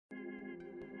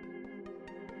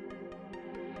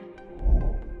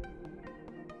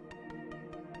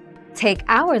Take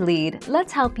our lead,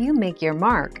 let's help you make your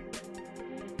mark.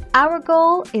 Our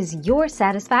goal is your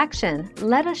satisfaction.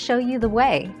 Let us show you the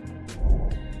way.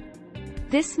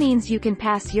 This means you can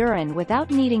pass urine without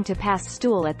needing to pass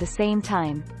stool at the same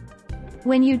time.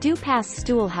 When you do pass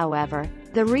stool, however,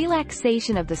 the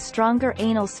relaxation of the stronger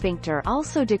anal sphincter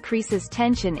also decreases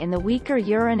tension in the weaker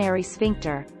urinary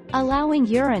sphincter, allowing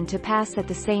urine to pass at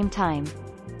the same time.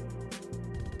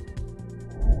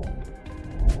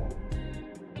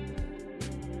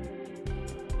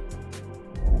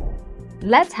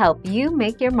 Let's help you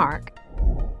make your mark.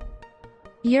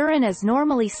 Urine is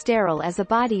normally sterile as a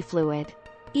body fluid.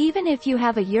 Even if you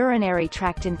have a urinary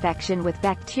tract infection with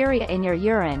bacteria in your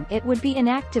urine, it would be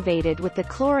inactivated with the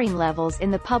chlorine levels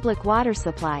in the public water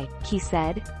supply, he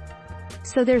said.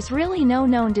 So there's really no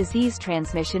known disease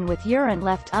transmission with urine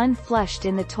left unflushed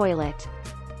in the toilet.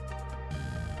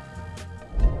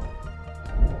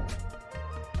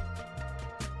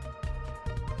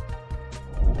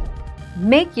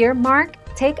 Make your mark,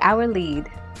 take our lead.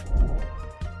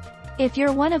 If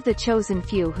you're one of the chosen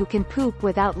few who can poop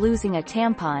without losing a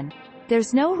tampon,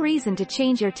 there's no reason to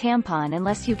change your tampon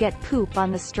unless you get poop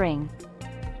on the string.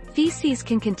 Feces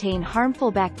can contain harmful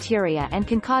bacteria and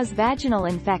can cause vaginal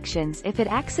infections if it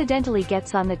accidentally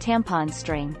gets on the tampon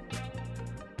string.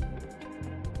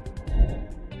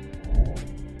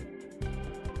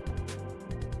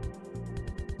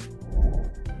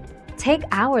 Take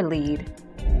our lead.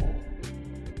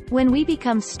 When we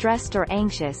become stressed or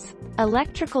anxious,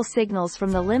 electrical signals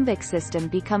from the limbic system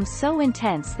become so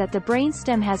intense that the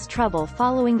brainstem has trouble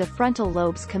following the frontal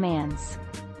lobe's commands.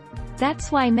 That's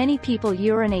why many people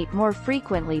urinate more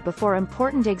frequently before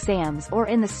important exams or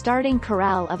in the starting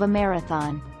corral of a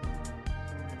marathon.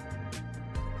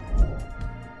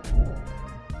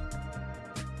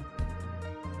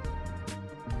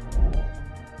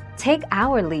 Take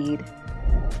our lead.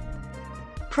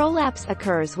 Prolapse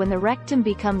occurs when the rectum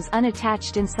becomes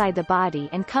unattached inside the body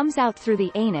and comes out through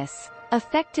the anus,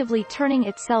 effectively turning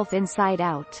itself inside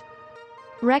out.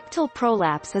 Rectal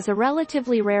prolapse is a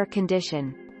relatively rare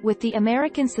condition, with the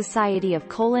American Society of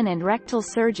Colon and Rectal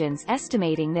Surgeons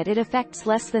estimating that it affects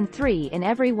less than 3 in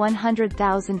every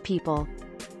 100,000 people.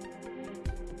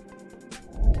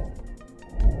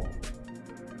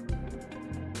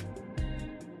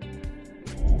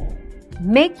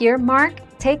 Make your mark,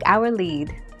 take our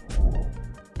lead.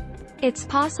 It's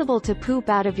possible to poop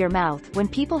out of your mouth when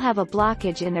people have a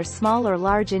blockage in their small or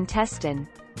large intestine,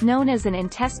 known as an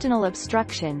intestinal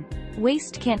obstruction.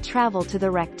 Waste can't travel to the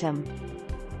rectum.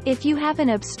 If you have an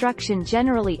obstruction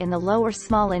generally in the lower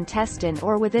small intestine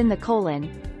or within the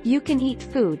colon, you can eat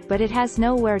food but it has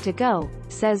nowhere to go,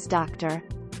 says Dr.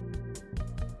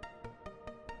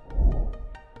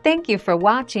 Thank you for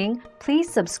watching.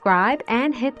 Please subscribe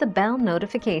and hit the bell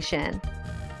notification.